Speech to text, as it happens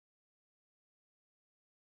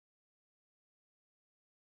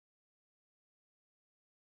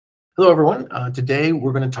Hello, everyone. Today,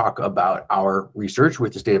 we're going to talk about our research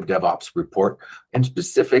with the State of DevOps report. In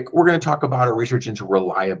specific, we're going to talk about our research into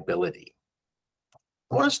reliability.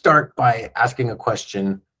 I want to start by asking a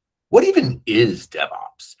question. What even is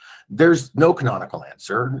DevOps? There's no canonical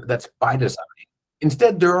answer. That's by design.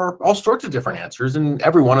 Instead, there are all sorts of different answers, and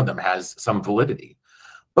every one of them has some validity.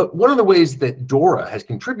 But one of the ways that DORA has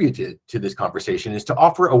contributed to this conversation is to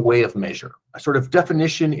offer a way of measure, a sort of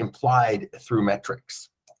definition implied through metrics.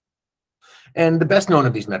 And the best known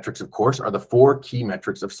of these metrics, of course, are the four key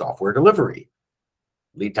metrics of software delivery: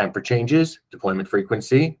 lead time for changes, deployment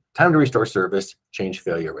frequency, time to restore service, change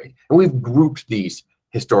failure rate. And we've grouped these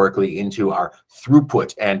historically into our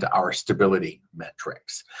throughput and our stability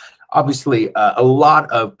metrics. Obviously, a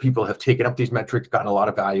lot of people have taken up these metrics, gotten a lot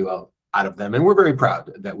of value out of them, and we're very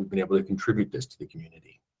proud that we've been able to contribute this to the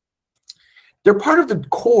community. They're part of the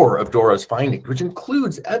core of DORA's findings, which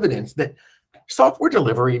includes evidence that software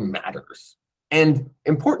delivery matters, and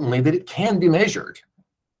importantly, that it can be measured,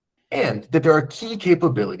 and that there are key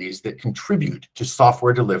capabilities that contribute to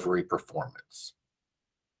software delivery performance.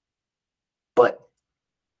 But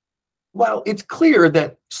while it's clear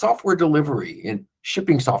that software delivery and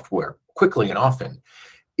shipping software quickly and often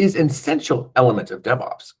is an essential element of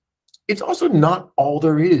DevOps, it's also not all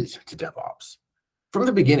there is to DevOps. From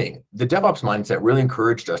the beginning, the DevOps mindset really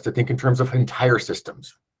encouraged us to think in terms of entire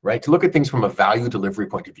systems, right? To look at things from a value delivery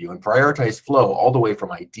point of view and prioritize flow all the way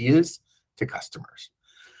from ideas to customers.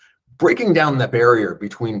 Breaking down that barrier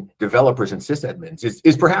between developers and sysadmins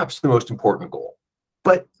is perhaps the most important goal.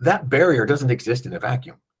 But that barrier doesn't exist in a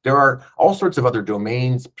vacuum. There are all sorts of other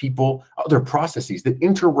domains, people, other processes that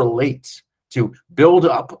interrelate to build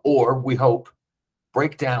up, or we hope,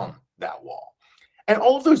 break down that wall. And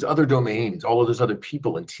all of those other domains, all of those other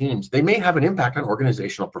people and teams, they may have an impact on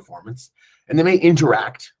organizational performance, and they may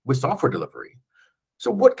interact with software delivery. So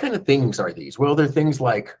what kind of things are these? Well, they're things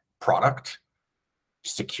like product,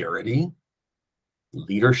 security,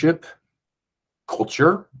 leadership,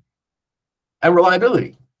 culture, and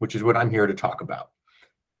reliability, which is what I'm here to talk about.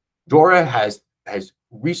 DORA has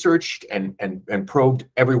researched and probed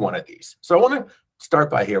every one of these. So I want to start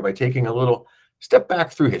by taking a little step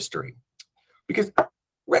back through history, because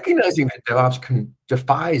recognizing that DevOps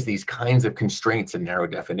defies these kinds of constraints and narrow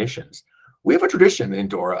definitions, we have a tradition in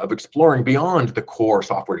DORA of exploring beyond the core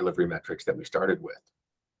software delivery metrics that we started with.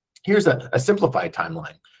 Here's a simplified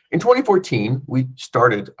timeline. In 2014, we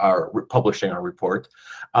started publishing our report,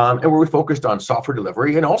 and we focused on software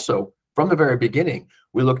delivery, and also from the very beginning,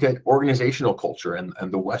 we looked at organizational culture and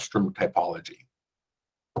the Western typology.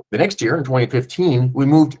 The next year, in 2015, we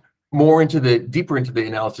moved deeper into the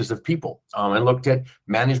analysis of people and looked at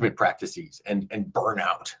management practices and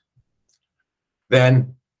burnout.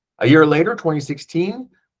 Then a year later, 2016,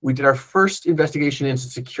 we did our first investigation into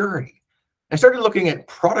security and started looking at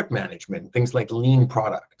product management, things like lean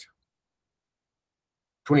product.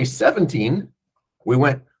 2017, we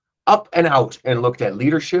went up and out and looked at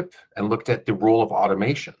leadership and looked at the role of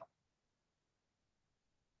automation.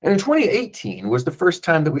 And in 2018 was the first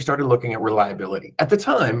time that we started looking at reliability. At the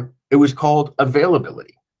time, it was called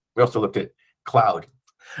availability. We also looked at cloud.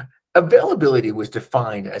 Availability was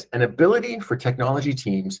defined as an ability for technology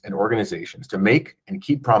teams and organizations to make and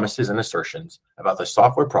keep promises and assertions about the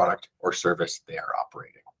software product or service they are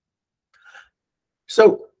operating.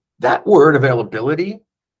 So that word availability,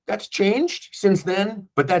 that's changed since then,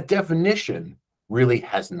 but that definition really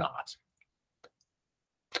has not.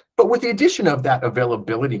 But with the addition of that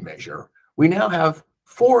availability measure, we now have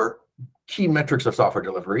four key metrics of software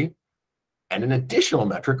delivery and an additional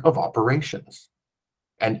metric of operations.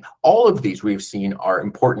 And all of these we've seen are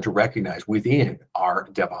important to recognize within our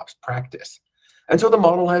DevOps practice. And so the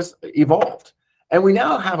model has evolved. And we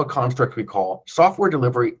now have a construct we call software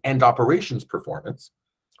delivery and operations performance,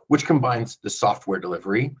 which combines the software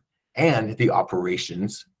delivery and the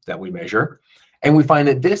operations that we measure. And we find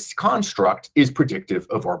that this construct is predictive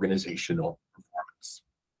of organizational performance.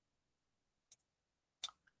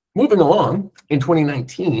 Moving along, in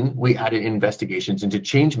 2019, we added investigations into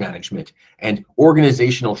change management and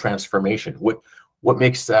organizational transformation. What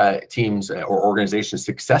makes teams or organizations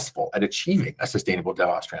successful at achieving a sustainable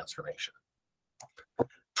DevOps transformation?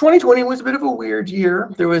 2020 was a bit of a weird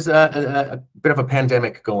year. There was a bit of a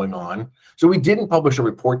pandemic going on. So we didn't publish a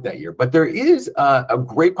report that year, but there is a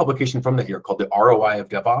great publication from that year called the ROI of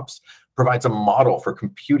DevOps. Provides a model for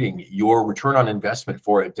computing your return on investment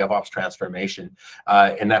for a DevOps transformation.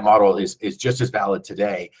 And that model is just as valid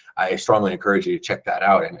today. I strongly encourage you to check that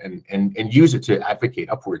out and use it to advocate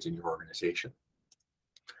upwards in your organization.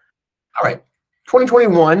 All right,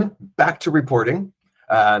 2021, back to reporting.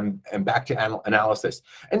 and back to analysis.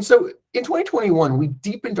 And so in 2021, we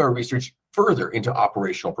deepened our research further into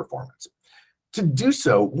operational performance. To do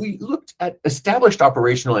so, we looked at established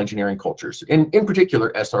operational engineering cultures, in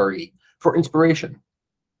particular SRE, for inspiration.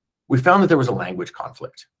 We found that there was a language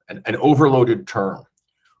conflict, an overloaded term.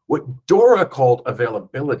 What DORA called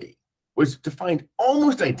availability was defined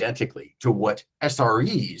almost identically to what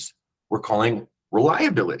SREs were calling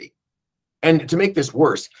reliability. And to make this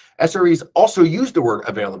worse, SREs also used the word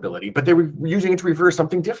availability, but they were using it to refer to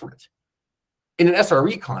something different. In an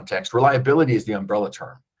SRE context, reliability is the umbrella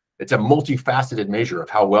term. It's a multifaceted measure of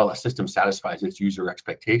how well a system satisfies its user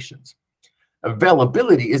expectations.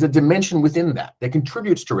 Availability is a dimension within that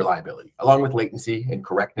contributes to reliability, along with latency and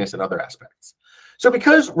correctness and other aspects. So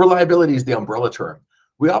because reliability is the umbrella term,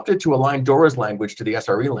 we opted to align DORA's language to the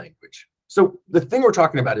SRE language. So the thing we're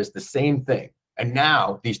talking about is the same thing. And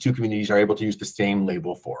now these two communities are able to use the same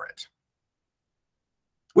label for it.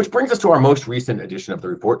 Which brings us to our most recent edition of the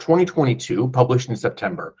report, 2022, published in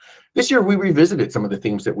September. This year, we revisited some of the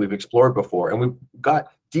themes that we've explored before, and we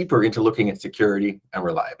got deeper into looking at security and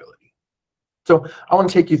reliability. So I want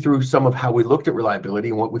to take you through some of how we looked at reliability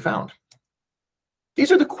and what we found.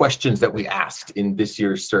 These are the questions that we asked in this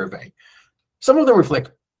year's survey. Some of them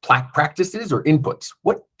reflect practices or inputs.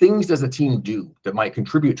 What things does a team do that might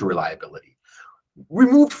contribute to reliability?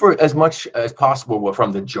 Removed for as much as possible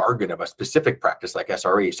from the jargon of a specific practice like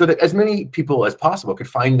SRE, so that as many people as possible could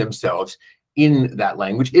find themselves in that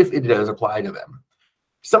language if it does apply to them.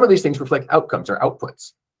 Some of these things reflect outcomes or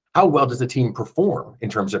outputs. How well does the team perform in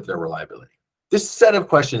terms of their reliability? This set of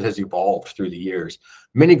questions has evolved through the years.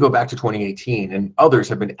 Many go back to 2018, and others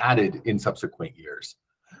have been added in subsequent years.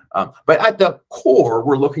 But at the core,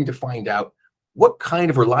 we're looking to find out what kind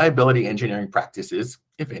of reliability engineering practices,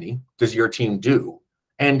 if any, does your team do?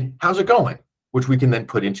 And how's it going? Which we can then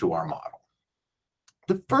put into our model.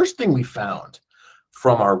 The first thing we found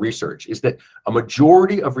from our research is that a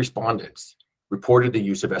majority of respondents reported the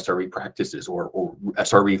use of SRE practices or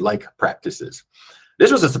SRE-like practices.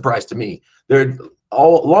 This was a surprise to me. A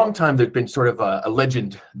long time there'd been sort of a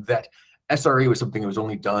legend that SRE was something that was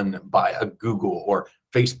only done by a Google or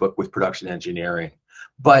Facebook with production engineering.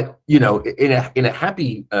 But in a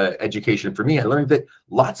happy education for me, I learned that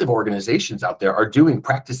lots of organizations out there are doing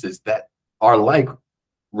practices that are like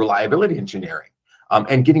reliability engineering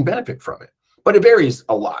and getting benefit from it. But it varies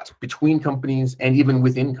a lot between companies and even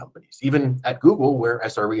within companies. Even at Google, where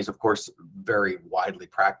SRE is, of course, very widely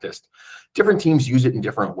practiced, different teams use it in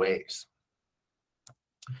different ways.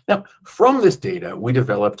 Now, from this data, we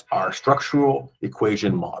developed our structural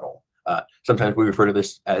equation model. Sometimes we refer to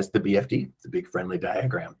this as the BFD, the big friendly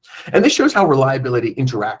diagram. And this shows how reliability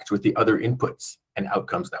interacts with the other inputs and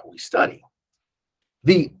outcomes that we study.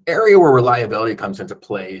 The area where reliability comes into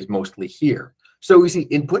play is mostly here. So we see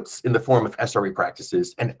inputs in the form of SRE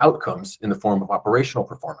practices and outcomes in the form of operational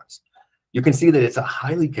performance. You can see that it's a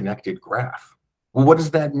highly connected graph. Well, what does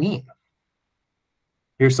that mean?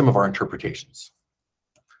 Here's some of our interpretations.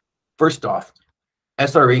 First off,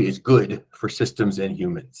 SRE is good for systems and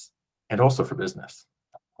humans, and also for business.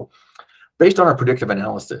 Based on our predictive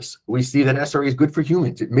analysis, we see that SRE is good for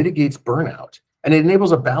humans. It mitigates burnout, and it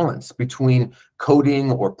enables a balance between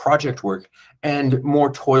coding or project work and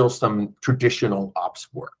more toilsome traditional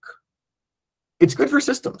ops work. It's good for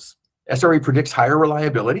systems. SRE predicts higher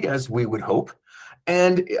reliability, as we would hope,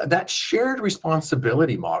 and that shared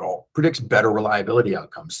responsibility model predicts better reliability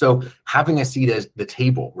outcomes. So having a seat at the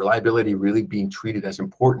table, reliability really being treated as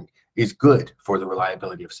important, is good for the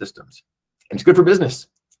reliability of systems. And it's good for business.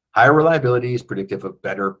 Higher reliability is predictive of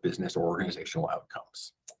better business or organizational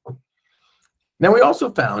outcomes. Now, we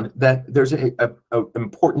also found that there's an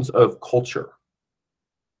importance of culture.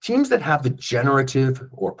 Teams that have the generative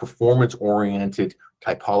or performance-oriented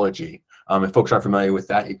typology, if folks aren't familiar with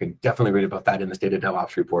that, you can definitely read about that in the State of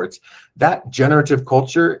DevOps reports. That generative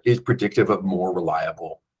culture is predictive of more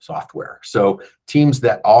reliable software. So teams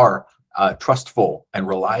that are trustful and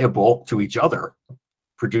reliable to each other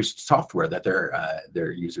produce software that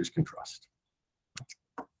their users can trust.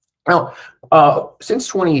 Now, since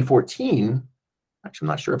 2014, actually, I'm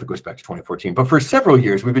not sure if it goes back to 2014, but for several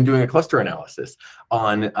years, we've been doing a cluster analysis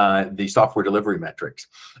on the software delivery metrics.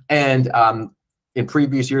 And in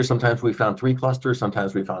previous years, sometimes we found 3 clusters,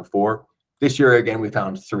 sometimes we found 4. This year, again, we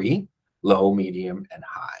found 3, low, medium, and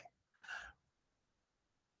high.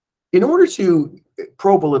 In order to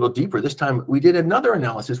probe a little deeper, this time we did another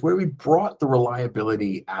analysis where we brought the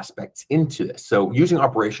reliability aspects into this. So using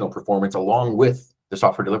operational performance along with the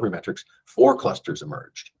software delivery metrics, 4 clusters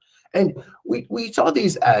emerged. And we saw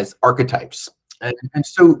these as archetypes. And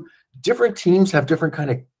so different teams have different kind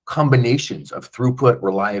of combinations of throughput,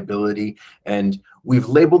 reliability, and we've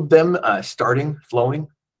labeled them starting, flowing,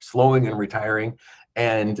 slowing, and retiring.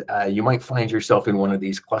 And you might find yourself in one of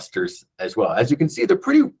these clusters as well. As you can see, they're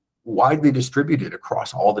pretty widely distributed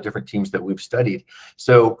across all the different teams that we've studied.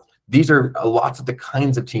 So these are lots of the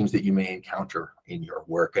kinds of teams that you may encounter in your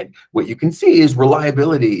work. And what you can see is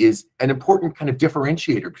reliability is an important kind of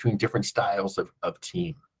differentiator between different styles of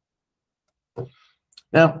team.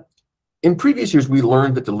 Now, in previous years, we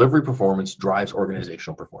learned that delivery performance drives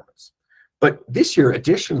organizational performance. But this year,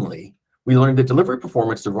 additionally, we learned that delivery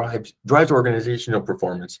performance drives organizational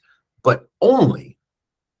performance, but only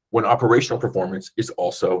when operational performance is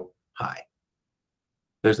also high.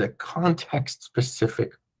 There's a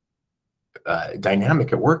context-specific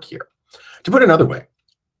dynamic at work here. To put it another way,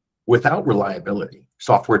 without reliability,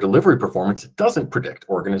 software delivery performance doesn't predict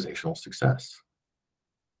organizational success.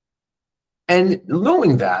 And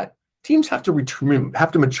knowing that, teams have to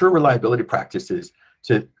mature reliability practices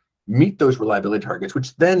to meet those reliability targets,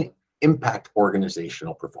 which then impact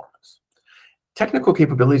organizational performance. Technical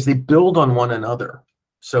capabilities, they build on one another.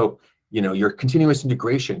 So, your continuous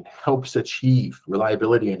integration helps achieve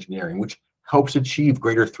reliability engineering, which helps achieve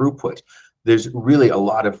greater throughput. There's really a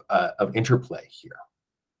lot of interplay here.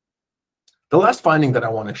 The last finding that I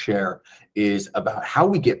want to share is about how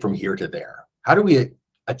we get from here to there. How do we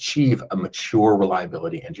achieve a mature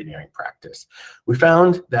reliability engineering practice? We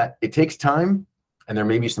found that it takes time and there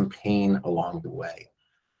may be some pain along the way.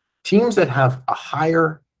 Teams that have a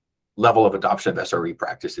higher level of adoption of SRE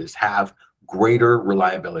practices have greater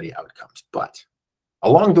reliability outcomes, but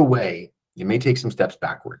along the way, you may take some steps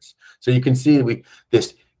backwards. So you can see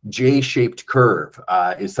this J-shaped curve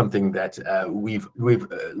is something that we've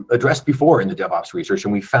addressed before in the DevOps research,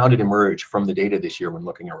 and we found it emerge from the data this year when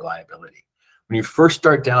looking at reliability. When you first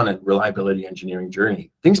start down a reliability engineering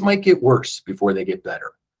journey, things might get worse before they get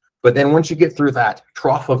better. But then once you get through that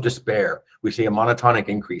trough of despair, we see a monotonic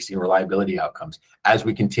increase in reliability outcomes as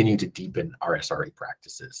we continue to deepen our SRE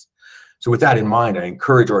practices. So with that in mind, I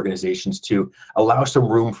encourage organizations to allow some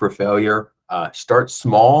room for failure, start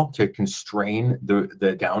small to constrain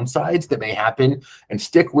the downsides that may happen, and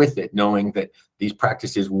stick with it, knowing that these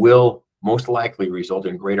practices will most likely result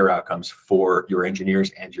in greater outcomes for your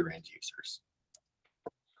engineers and your end users.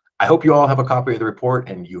 I hope you all have a copy of the report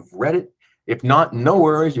and you've read it. If not, no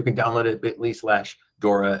worries, you can download it at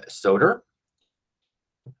bit.ly/DORA Soder.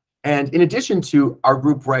 And in addition to our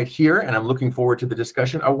group right here, and I'm looking forward to the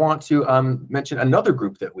discussion, I want to mention another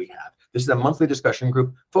group that we have. This is a monthly discussion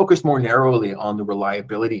group focused more narrowly on the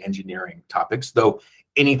reliability engineering topics, though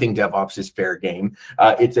anything DevOps is fair game.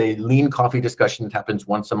 It's a lean coffee discussion that happens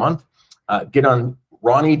once a month. Get on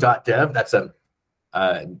ronnie.dev, that's a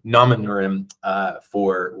nomonym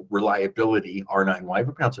for reliability, R9Y,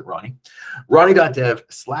 we pronounce it Ronnie.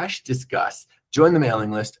 Ronnie.dev/discuss. Join the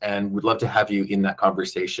mailing list, and we'd love to have you in that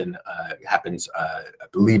conversation. It happens, I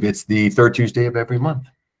believe it's the third Tuesday of every month.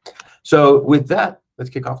 So with that, let's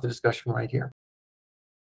kick off the discussion right here.